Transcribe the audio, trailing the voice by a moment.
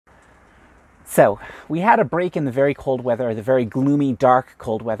So we had a break in the very cold weather, the very gloomy, dark,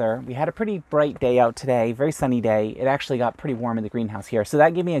 cold weather. We had a pretty bright day out today, very sunny day. It actually got pretty warm in the greenhouse here. So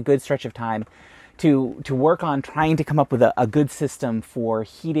that gave me a good stretch of time to work on trying to come up with a good system for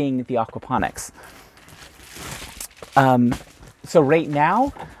heating the aquaponics. So right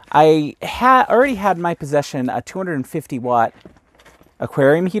now, I already had in my possession a 250 watt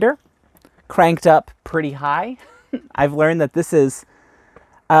aquarium heater, cranked up pretty high. I've learned that this is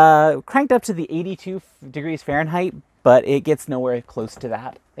cranked up to the 82 degrees Fahrenheit, but it gets nowhere close to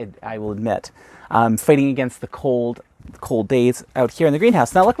that, I will admit. Fighting against the cold days out here in the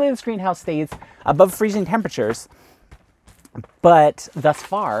greenhouse. Now, luckily this greenhouse stays above freezing temperatures, but thus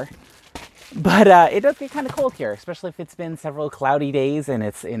far, it does get kind of cold here, especially if it's been several cloudy days and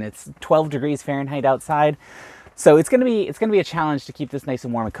it's 12 degrees Fahrenheit outside. So it's gonna be a challenge to keep this nice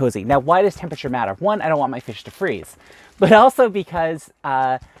and warm and cozy. Now, why does temperature matter? One, I don't want my fish to freeze, but also because,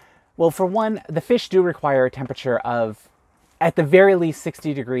 well, for one, the fish do require a temperature of, at the very least,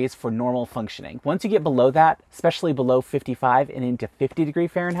 60 degrees for normal functioning. Once you get below that, especially below 55 and into 50 degree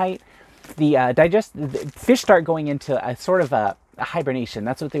Fahrenheit, the fish start going into a sort of a hibernation.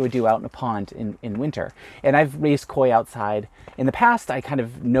 That's what they would do out in a pond in winter. And I've raised koi outside. In the past, I kind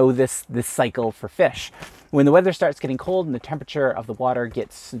of know this cycle for fish. When the weather starts getting cold and the temperature of the water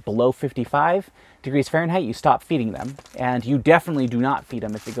gets below 55 degrees Fahrenheit, you stop feeding them. And you definitely do not feed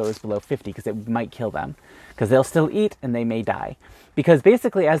them if it goes below 50, because it might kill them. Because they'll still eat and they may die. Because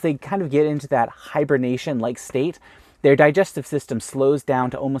basically, as they kind of get into that hibernation-like state, their digestive system slows down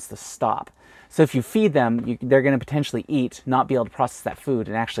to almost a stop. So if you feed them, they're going to potentially eat, not be able to process that food,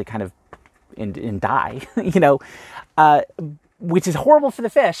 and actually kind of and die, which is horrible for the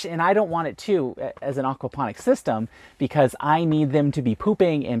fish, and I don't want it to as an aquaponic system, because I need them to be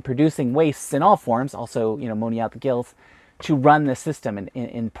pooping and producing wastes in all forms, also, ammonia out the gills, to run the system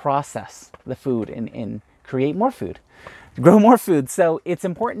and process the food and create more food, grow more food. So it's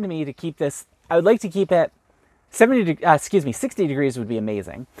important to me to keep this. I would like to keep it 60 degrees would be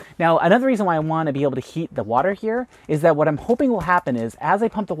amazing. Now, another reason why I want to be able to heat the water here is that what I'm hoping will happen is, as I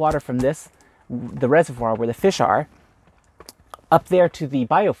pump the water from the reservoir where the fish are, up there to the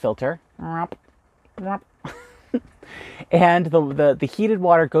biofilter, and the heated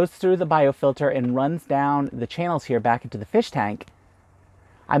water goes through the biofilter and runs down the channels here back into the fish tank,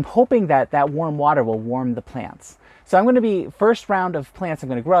 I'm hoping that that warm water will warm the plants. So I'm going to be, first round of plants I'm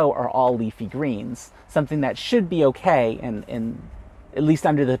going to grow are all leafy greens, something that should be okay and at least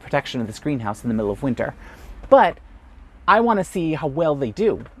under the protection of this greenhouse in the middle of winter. But I want to see how well they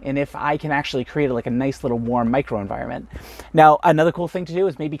do and if I can actually create like a nice little warm microenvironment. Now, another cool thing to do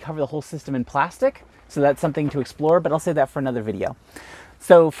is maybe cover the whole system in plastic. So that's something to explore, but I'll save that for another video.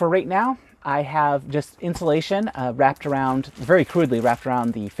 So for right now, I have just insulation wrapped around, very crudely wrapped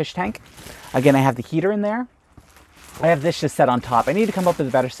around the fish tank. Again, I have the heater in there. I have this just set on top. I need to come up with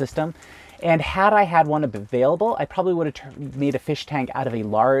a better system. And had I had one available, I probably would have made a fish tank out of a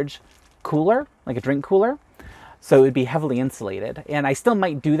large cooler, like a drink cooler. So it would be heavily insulated. And I still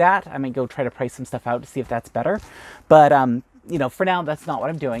might do that. I might go try to price some stuff out to see if that's better. But, for now, that's not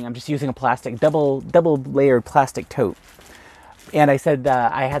what I'm doing. I'm just using a plastic, double layered plastic tote. And I said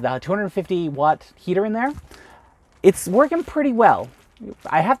I had the 250 watt heater in there. It's working pretty well.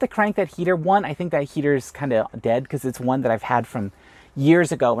 I have to crank that heater. One, I think that heater's kind of dead because it's one that I've had from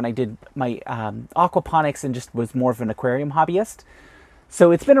years ago when I did my aquaponics and just was more of an aquarium hobbyist.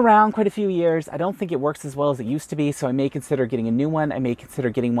 So it's been around quite a few years. I don't think it works as well as it used to be, so I may consider getting a new one. I may consider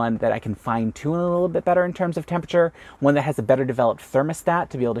getting one that I can fine-tune a little bit better in terms of temperature, one that has a better developed thermostat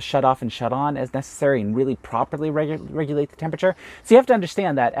to be able to shut off and shut on as necessary and really properly regulate the temperature. So you have to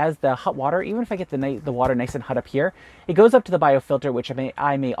understand that as the hot water, even if I get the water nice and hot up here, it goes up to the biofilter, which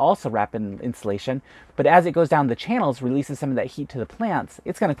I may also wrap in insulation, but as it goes down the channels, releases some of that heat to the plants,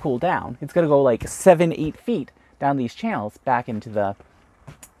 it's going to cool down. It's going to go like 7-8 feet down these channels back into the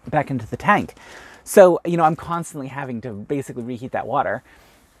tank. So, I'm constantly having to basically reheat that water.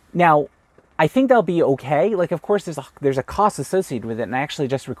 Now, I think they'll be okay. Like, of course, there's a cost associated with it, and I actually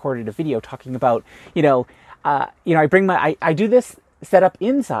just recorded a video talking about, I do this setup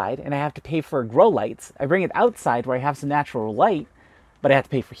inside, and I have to pay for grow lights. I bring it outside where I have some natural light, but I have to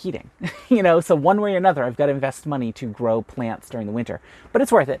pay for heating. So one way or another, I've got to invest money to grow plants during the winter. But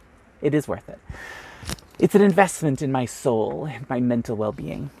it's worth it. It is worth it. It's an investment in my soul and my mental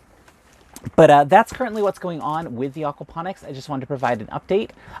well-being. But that's currently what's going on with the aquaponics. I just wanted to provide an update.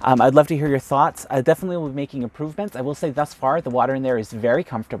 I'd love to hear your thoughts. I definitely will be making improvements. I will say thus far, the water in there is very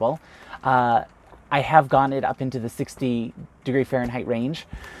comfortable. I have gotten it up into the 60 degree Fahrenheit range.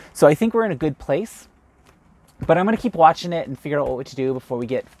 So I think we're in a good place. But I'm going to keep watching it and figure out what to do before we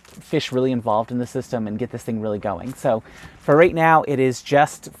get fish really involved in the system and get this thing really going. So for right now, it is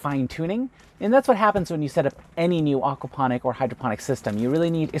just fine tuning. And that's what happens when you set up any new aquaponic or hydroponic system. You really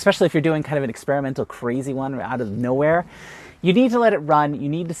need, especially if you're doing kind of an experimental crazy one out of nowhere, you need to let it run. You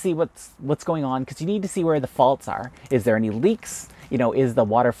need to see what's going on, because you need to see where the faults are. Is there any leaks? You know, is the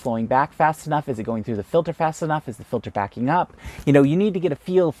water flowing back fast enough? Is it going through the filter fast enough? Is the filter backing up? You know, you need to get a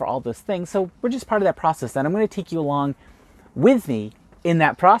feel for all those things. So we're just part of that process, and I'm going to take you along with me in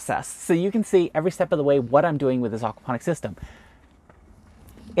that process so you can see every step of the way what I'm doing with this aquaponic system.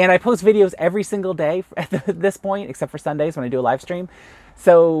 And I post videos every single day at this point, except for Sundays when I do a live stream.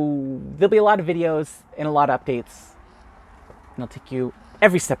 So there'll be a lot of videos and a lot of updates, and I'll take you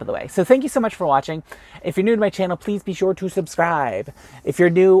every step of the way. So thank you so much for watching. If you're new to my channel, please be sure to subscribe. If you're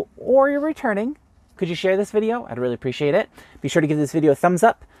new or you're returning, could you share this video? I'd really appreciate it. Be sure to give this video a thumbs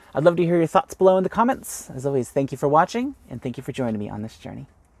up. I'd love to hear your thoughts below in the comments. As always, thank you for watching, and thank you for joining me on this journey.